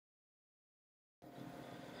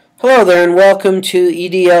Hello there and welcome to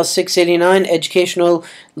EDL689 Educational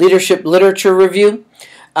Leadership Literature Review.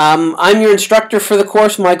 I'm your instructor for the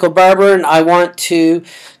course, Michael Barber, and I want to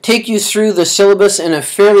take you through the syllabus in a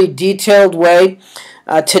fairly detailed way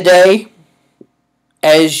today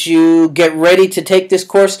as you get ready to take this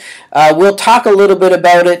course. We'll talk a little bit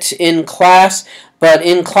about it in class, but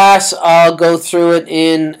in class I'll go through it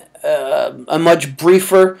in a much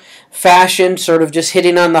briefer fashion, sort of just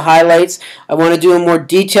hitting on the highlights. I want to do a more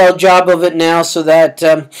detailed job of it now so that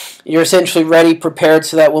you're essentially ready, prepared,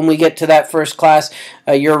 so that when we get to that first class,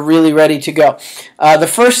 you're really ready to go. The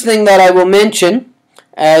first thing that I will mention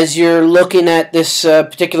as you're looking at this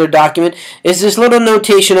particular document is this little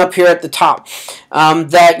notation up here at the top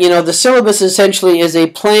that, the syllabus essentially is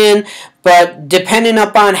a plan, but depending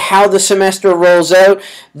upon how the semester rolls out,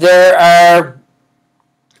 there are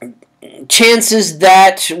chances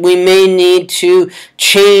that we may need to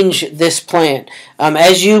change this plan.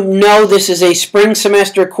 As you know, this is a spring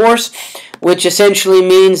semester course, which essentially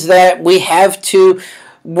means that we have to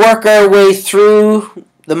work our way through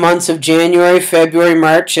the months of January, February,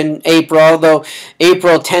 March, and April, although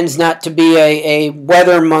April tends not to be a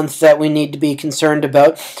weather month that we need to be concerned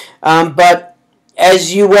about. But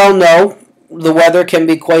as you well know, the weather can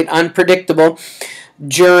be quite unpredictable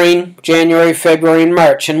during January, February, and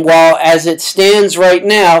March. And while as it stands right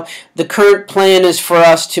now, the current plan is for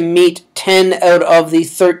us to meet 10 out of the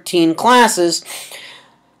 13 classes,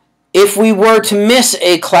 if we were to miss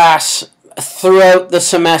a class throughout the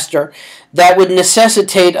semester, that would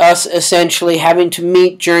necessitate us essentially having to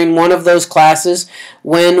meet during one of those classes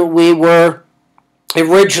when we were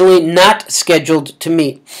originally not scheduled to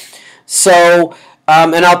meet. So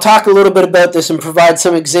and I'll talk a little bit about this and provide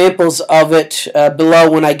some examples of it below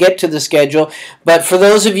when I get to the schedule. But for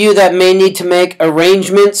those of you that may need to make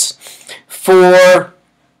arrangements for,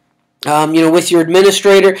 with your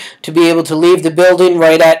administrator to be able to leave the building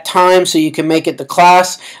right at time so you can make it to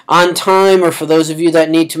class on time, or for those of you that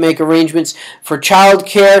need to make arrangements for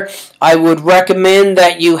childcare, I would recommend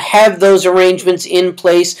that you have those arrangements in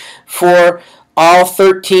place for all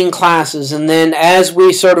 13 classes. And then as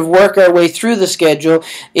we sort of work our way through the schedule,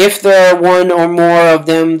 if there are one or more of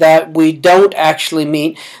them that we don't actually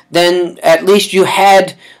meet, then at least you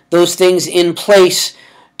had those things in place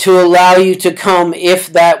to allow you to come if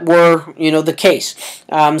that were, the case.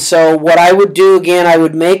 So what I would do, again, I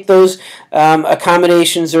would make those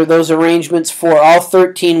accommodations or those arrangements for all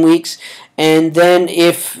 13 weeks. And then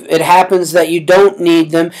if it happens that you don't need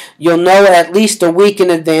them, you'll know at least a week in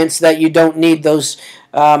advance that you don't need those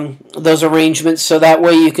arrangements, so that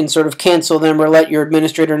way you can sort of cancel them or let your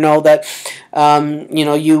administrator know that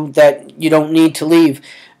that you don't need to leave.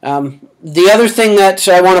 The other thing that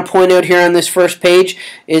I want to point out here on this first page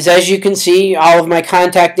is, as you can see, all of my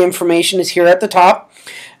contact information is here at the top.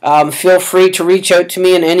 Feel free to reach out to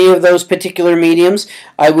me in any of those particular mediums.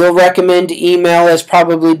 I will recommend email as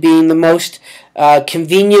probably being the most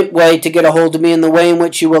convenient way to get a hold of me, and the way in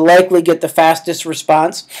which you will likely get the fastest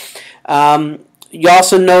response. You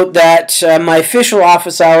also note that my official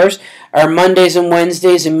office hours are Mondays and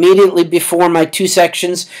Wednesdays immediately before my two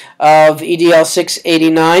sections of EDL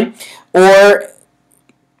 689. Or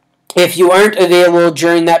if you aren't available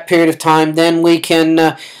during that period of time, then we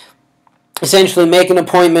can essentially make an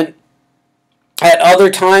appointment at other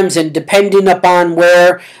times, and depending upon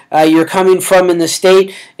where you're coming from in the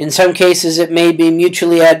state, in some cases it may be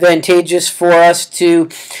mutually advantageous for us to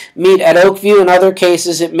meet at Oakview. In other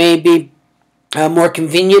cases it may be more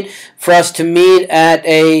convenient for us to meet at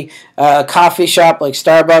a coffee shop like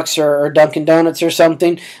Starbucks or Dunkin' Donuts or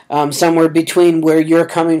something, somewhere between where you're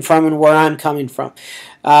coming from and where I'm coming from.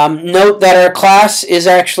 Note that our class is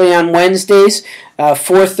actually on Wednesdays,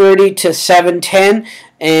 4:30 to 7:10,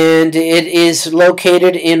 and it is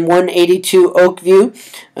located in 182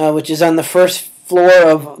 Oakview, which is on the first floor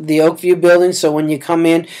of the Oakview building. So when you come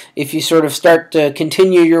in, if you sort of start to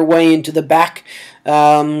continue your way into the back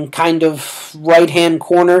kind of right-hand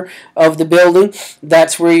corner of the building,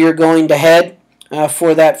 that's where you're going to head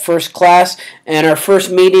for that first class. And our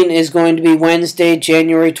first meeting is going to be Wednesday,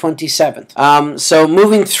 January 27th. So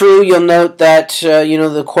moving through, you'll note that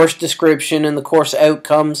the course description and the course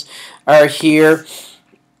outcomes are here,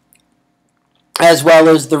 as well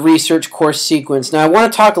as the research course sequence. Now I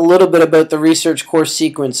want to talk a little bit about the research course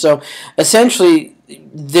sequence. So essentially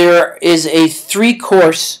there is a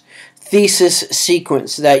 3-course thesis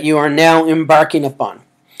sequence that you are now embarking upon.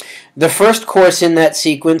 The first course in that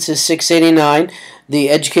sequence is 689, the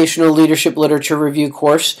Educational Leadership Literature Review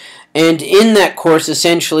course, and in that course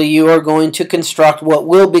essentially you are going to construct what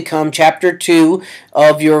will become Chapter 2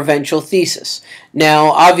 of your eventual thesis. Now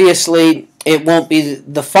obviously it won't be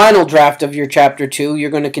the final draft of your Chapter 2. You're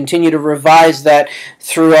going to continue to revise that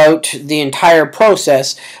throughout the entire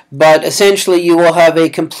process, but essentially you will have a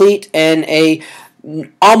complete and a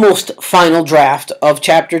almost final draft of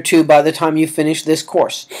Chapter 2 by the time you finish this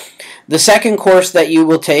course. The second course that you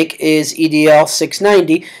will take is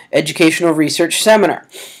EDL690, Educational Research Seminar.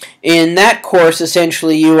 In that course,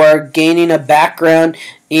 essentially, you are gaining a background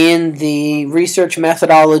in the research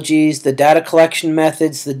methodologies, the data collection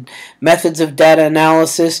methods, the methods of data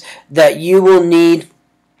analysis that you will need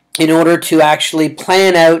in order to actually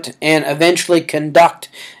plan out and eventually conduct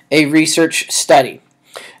a research study.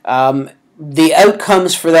 The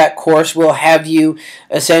outcomes for that course will have you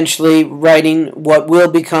essentially writing what will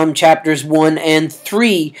become chapters 1 and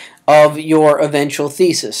 3 of your eventual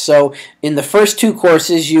thesis. So in the first two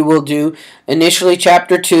courses you will do initially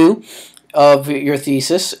chapter 2 of your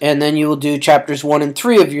thesis, and then you will do chapters 1 and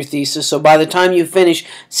 3 of your thesis. So by the time you finish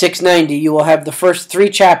 690, you will have the first 3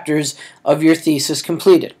 chapters of your thesis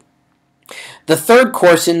completed. The third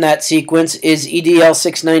course in that sequence is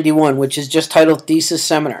EDL691, which is just titled Thesis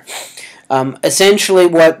Seminar. Essentially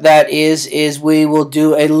what that is we will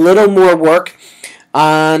do a little more work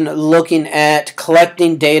on looking at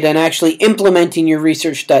collecting data and actually implementing your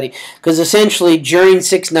research study. Because essentially during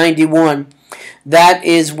 691, that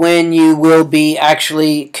is when you will be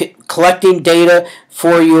actually collecting data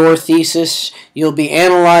for your thesis. You'll be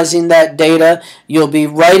analyzing that data. You'll be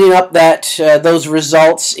writing up those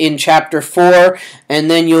results in Chapter 4, and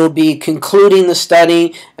then you'll be concluding the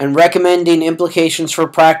study and recommending implications for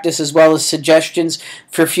practice as well as suggestions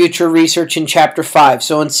for future research in Chapter 5.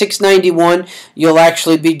 So in 691, you'll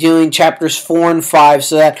actually be doing Chapters 4 and 5,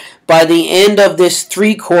 so that by the end of this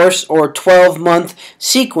 3-course or 12-month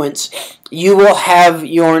sequence, you will have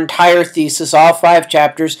your entire thesis, all 5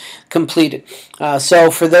 chapters, completed. So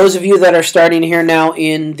for those of you that are starting here now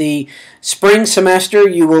in the spring semester,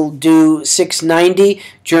 you will do 690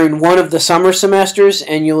 during one of the summer semesters,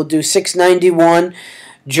 and you will do 691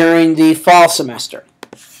 during the fall semester.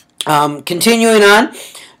 Continuing on,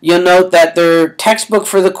 you'll note that their textbook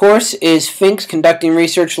for the course is Fink's Conducting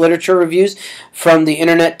Research Literature Reviews from the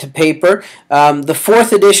Internet to Paper. The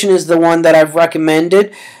 4th edition is the one that I've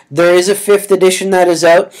recommended. There is a 5th edition that is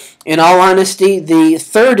out. In all honesty, the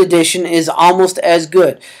 3rd edition is almost as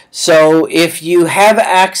good. So if you have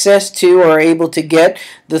access to or are able to get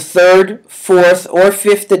the 3rd, 4th, or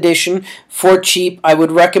 5th edition for cheap, I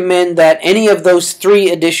would recommend that any of those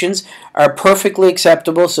 3 editions are perfectly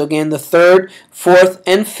acceptable. So again, the 3rd, 4th,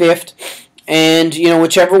 and 5th. And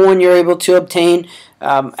whichever one you're able to obtain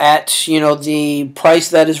at the price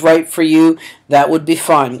that is right for you, that would be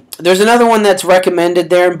fine. There's another one that's recommended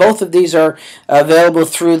there, and both of these are available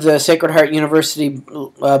through the Sacred Heart University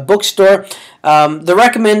bookstore. The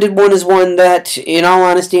recommended one is one that, in all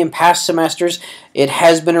honesty, in past semesters, it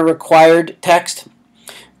has been a required text,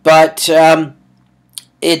 but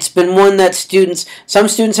it's been one that some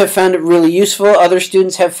students have found it really useful, other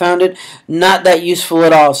students have found it not that useful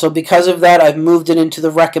at all. So because of that, I've moved it into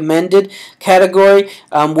the recommended category.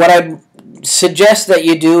 What I suggest that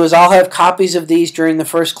you do is I'll have copies of these during the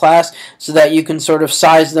first class so that you can sort of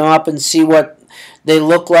size them up and see what they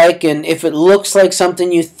look like, and if it looks like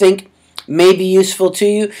something you think may be useful to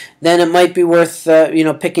you, then it might be worth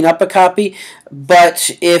picking up a copy. But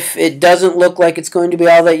if it doesn't look like it's going to be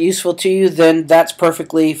all that useful to you, then that's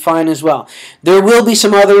perfectly fine as well. There will be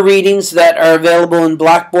some other readings that are available in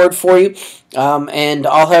Blackboard for you, and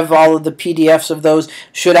I'll have all of the PDFs of those.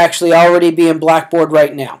 Should actually already be in Blackboard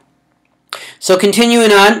right now. So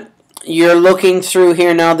continuing on, you're looking through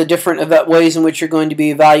here now the different ways in which you're going to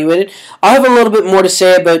be evaluated. I'll have a little bit more to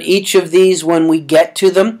say about each of these when we get to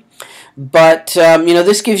them. But,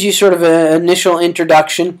 this gives you sort of an initial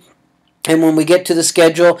introduction, and when we get to the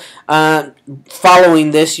schedule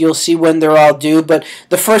following this, you'll see when they're all due. But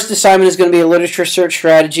the first assignment is going to be a literature search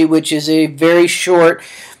strategy, which is a very short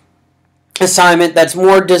assignment that's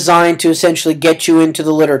more designed to essentially get you into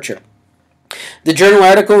the literature. The journal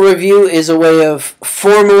article review is a way of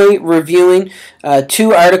formally reviewing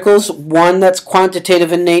 2 articles, one that's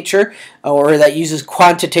quantitative in nature, or that uses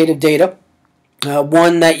quantitative data,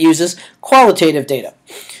 one that uses qualitative data.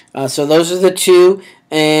 So those are the 2,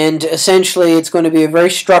 and essentially it's going to be a very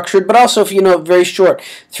structured, but also, if you know, very short.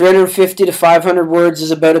 350 to 500 words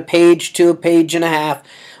is about a page to a page and a half.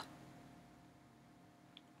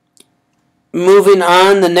 Moving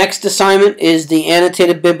on, the next assignment is the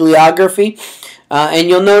annotated bibliography, and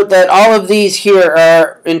you'll note that all of these here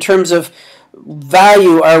are, in terms of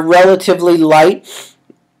value, are relatively light.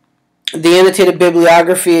 The annotated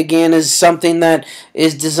bibliography, again, is something that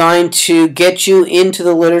is designed to get you into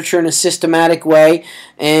the literature in a systematic way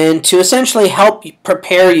and to essentially help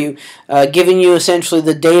prepare you, giving you essentially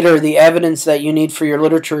the data or the evidence that you need for your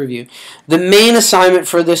literature review. The main assignment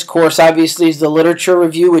for this course obviously is the literature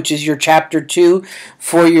review, which is your chapter 2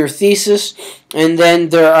 for your thesis, and then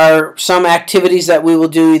there are some activities that we will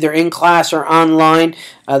do either in class or online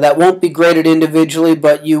that won't be graded individually,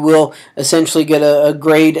 but you will essentially get a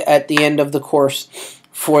grade at the end of the course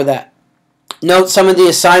for that. Note some of the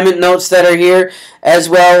assignment notes that are here, as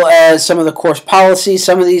well as some of the course policies.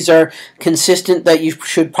 Some of these are consistent that you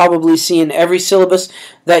should probably see in every syllabus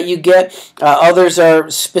that you get. Others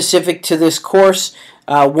are specific to this course.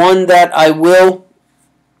 One that I will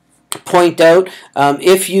point out,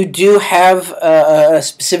 if you do have a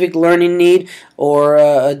specific learning need or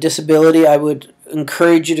a disability, I would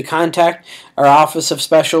encourage you to contact our Office of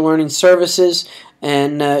Special Learning Services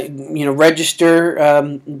and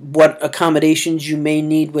register what accommodations you may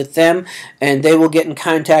need with them, and they will get in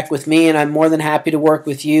contact with me, and I'm more than happy to work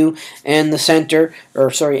with you and the center,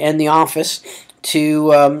 and the office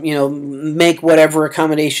to make whatever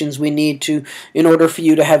accommodations we need to in order for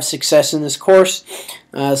you to have success in this course.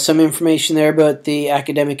 Some information there about the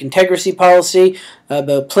academic integrity policy,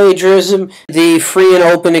 about plagiarism, the free and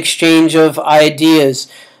open exchange of ideas.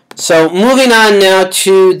 So moving on now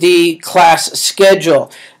to the class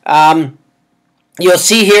schedule. You'll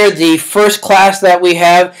see here the first class that we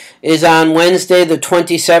have is on Wednesday, the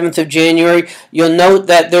 27th of January. You'll note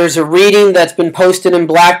that there's a reading that's been posted in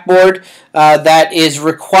Blackboard that is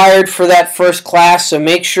required for that first class, so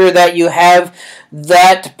make sure that you have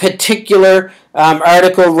that particular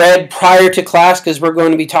article read prior to class, because we're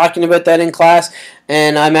going to be talking about that in class,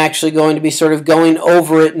 and I'm actually going to be sort of going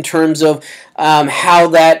over it in terms of how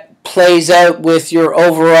that plays out with your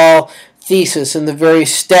overall thesis and the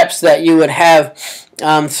various steps that you would have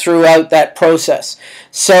throughout that process.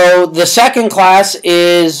 So the second class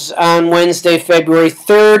is on Wednesday, February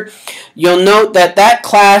 3rd. You'll note that that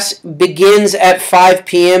class begins at 5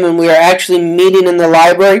 p.m. and we are actually meeting in the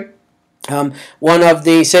library. One of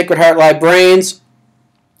the Sacred Heart librarians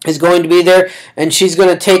is going to be there, and she's going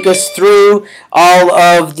to take us through all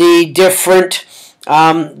of the different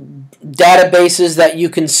databases that you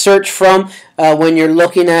can search from when you're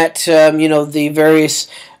looking at the various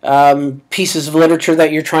pieces of literature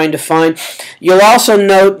that you're trying to find. You'll also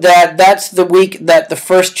note that that's the week that the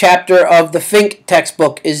first chapter of the Fink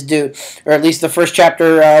textbook is due, or at least the first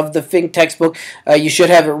chapter of the Fink textbook. You should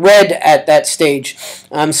have it read at that stage.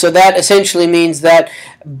 So that essentially means that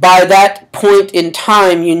by that point in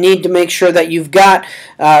time, you need to make sure that you've got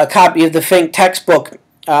a copy of the Fink textbook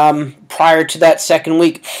prior to that second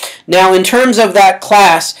week. Now, in terms of that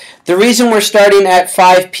class, the reason we're starting at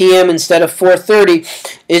 5 p.m. instead of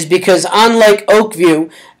 4:30 is because, unlike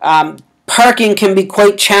Oakview, parking can be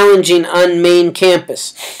quite challenging on main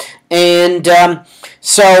campus. And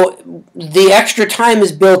so the extra time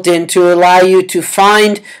is built in to allow you to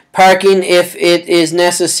find parking if it is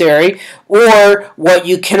necessary. Or what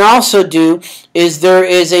you can also do is there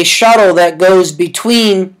is a shuttle that goes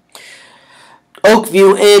between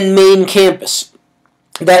Oakview and main campus.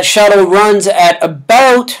 That shuttle runs at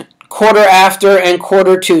about quarter after and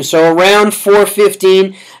quarter to, so around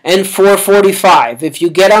 4:15 and 4:45. If you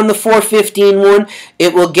get on the 4:15 one,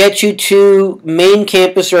 it will get you to main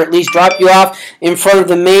campus, or at least drop you off in front of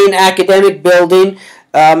the main academic building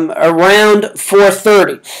around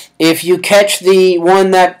 4:30. If you catch the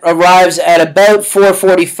one that arrives at about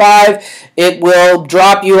 4:45, it will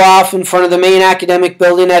drop you off in front of the main academic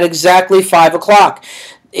building at exactly 5 o'clock.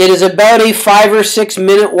 It is about a 5 or 6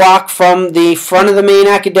 minute walk from the front of the main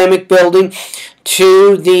academic building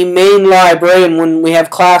to the main library, and when we have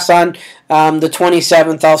class on the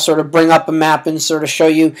 27th, I'll sort of bring up a map and sort of show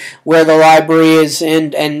you where the library is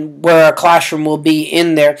and where our classroom will be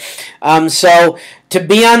in there. So to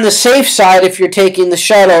be on the safe side, if you're taking the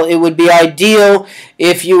shuttle, it would be ideal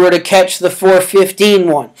if you were to catch the 4:15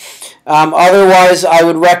 one. Otherwise, I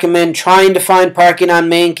would recommend trying to find parking on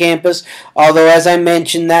main campus, although, as I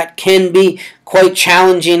mentioned, that can be quite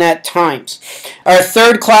challenging at times. Our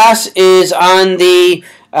third class is on the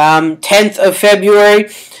 10th of February,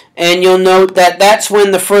 and you'll note that that's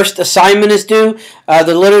when the first assignment is due.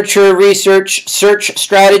 The Literature Research Search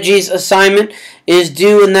Strategies assignment is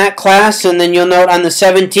due in that class, and then you'll note on the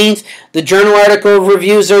 17th, the journal article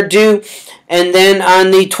reviews are due, and then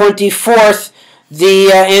on the 24th,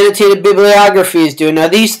 the annotated bibliography is due. Now,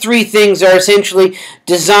 these three things are essentially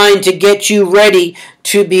designed to get you ready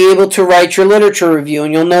to be able to write your literature review.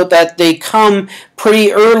 And you'll note that they come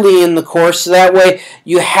pretty early in the course, so that way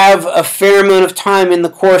you have a fair amount of time in the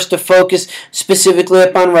course to focus specifically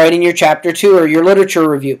upon writing your Chapter 2 or your literature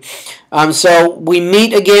review. So we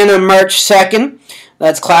meet again on March 2nd.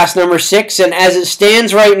 That's class number 6. And as it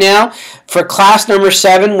stands right now, for class number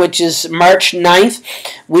 7, which is March 9th,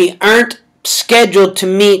 we aren't scheduled to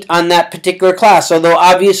meet on that particular class. Although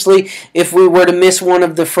obviously if we were to miss one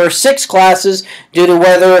of the first 6 classes due to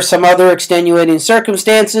weather or some other extenuating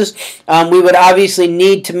circumstances, we would obviously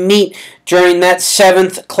need to meet during that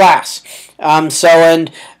 7th class.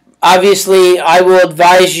 And obviously, I will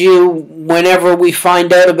advise you whenever we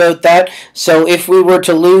find out about that. So if we were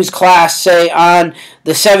to lose class, say, on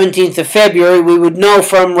the 17th of February, we would know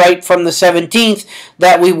right from the 17th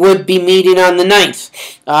that we would be meeting on the 9th.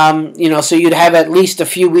 So you'd have at least a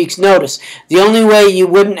few weeks' notice. The only way you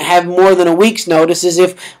wouldn't have more than a week's notice is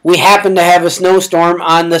if we happen to have a snowstorm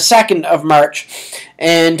on the 2nd of March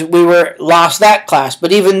and we lost that class.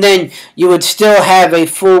 But even then, you would still have a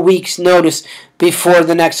full week's notice before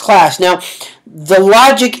the next class. Now, the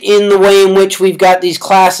logic in the way in which we've got these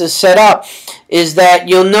classes set up is that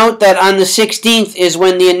you'll note that on the 16th is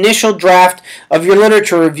when the initial draft of your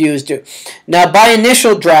literature review is due. Now, by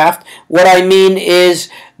initial draft, what I mean is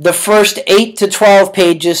the first 8 to 12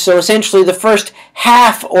 pages, so essentially the first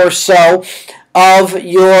half or so of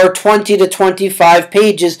your 20 to 25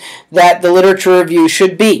 pages that the literature review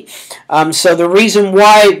should be. So the reason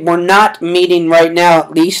why we're not meeting right now,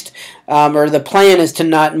 at least, or the plan is to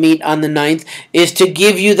not meet on the 9th, is to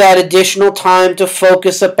give you that additional time to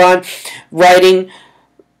focus upon writing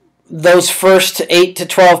those first 8 to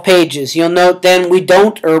 12 pages. You'll note then we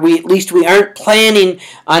aren't planning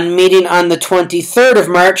on meeting on the 23rd of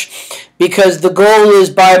March, because the goal is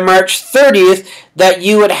by March 30th that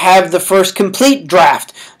you would have the first complete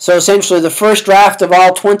draft. So essentially the first draft of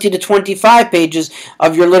all 20 to 25 pages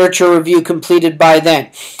of your literature review completed by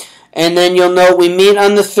then. And then you'll note we meet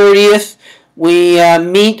on the 30th, we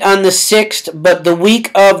meet on the 6th, but the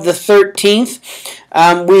week of the 13th,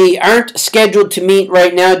 we aren't scheduled to meet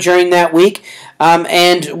right now during that week.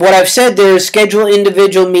 And what I've said there is schedule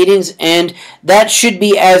individual meetings, and that should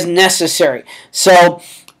be as necessary. So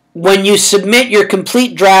when you submit your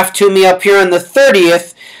complete draft to me up here on the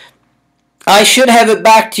 30th, I should have it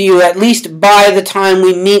back to you at least by the time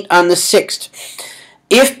we meet on the 6th.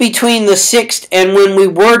 If between the 6th and when we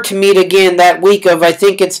were to meet again that week of, I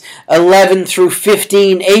think it's 11 through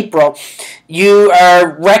 15 April, you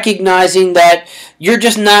are recognizing that you're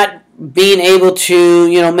just not being able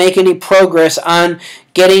to, make any progress on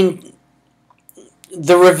getting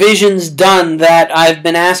the revisions done that I've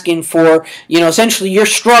been asking for, essentially you're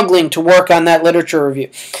struggling to work on that literature review.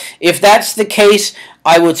 If that's the case,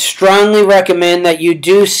 I would strongly recommend that you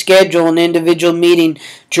do schedule an individual meeting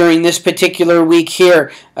during this particular week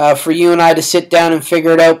here for you and I to sit down and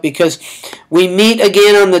figure it out, because we meet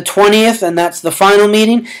again on the 20th, and that's the final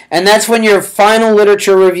meeting, and that's when your final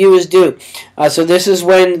literature review is due. So this is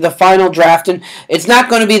when the final draft, and it's not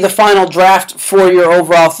going to be the final draft for your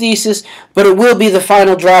overall thesis, but it will be the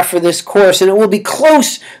final draft for this course, and it will be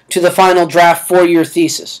close to the final draft for your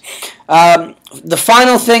thesis. The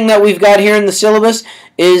final thing that we've got here in the syllabus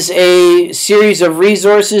is a series of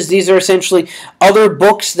resources. These are essentially other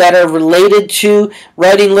books that are related to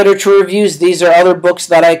writing literature reviews. These are other books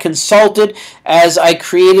that I consulted as I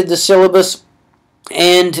created the syllabus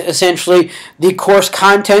and essentially the course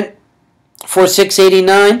content for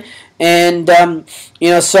 689. And,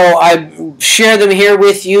 so I share them here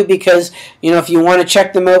with you because, if you want to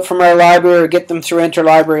check them out from our library or get them through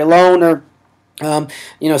Interlibrary Loan, or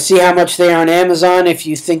see how much they are on Amazon if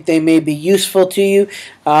you think they may be useful to you.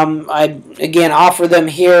 I, again, offer them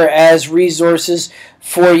here as resources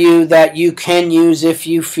for you that you can use if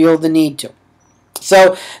you feel the need to.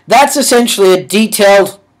 So that's essentially a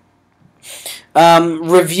detailed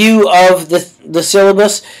review of the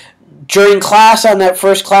syllabus. During class, on that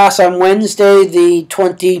first class on Wednesday, the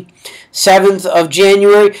 27th of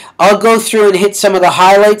January, I'll go through and hit some of the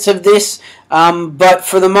highlights of this. But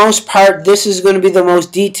for the most part, this is going to be the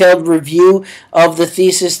most detailed review of the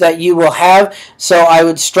thesis that you will have. So I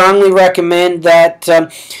would strongly recommend that,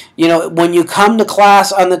 when you come to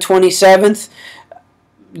class on the 27th,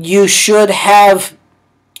 you should have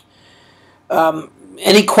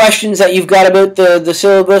any questions that you've got about the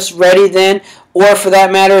syllabus ready then. Or for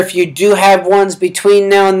that matter, if you do have ones between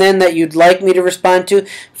now and then that you'd like me to respond to,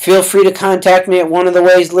 feel free to contact me at one of the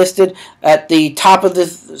ways listed at the top of the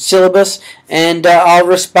syllabus, and I'll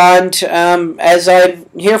respond as I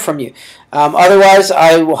hear from you. Otherwise,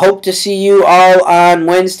 I hope to see you all on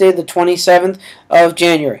Wednesday, the 27th of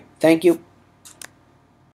January. Thank you.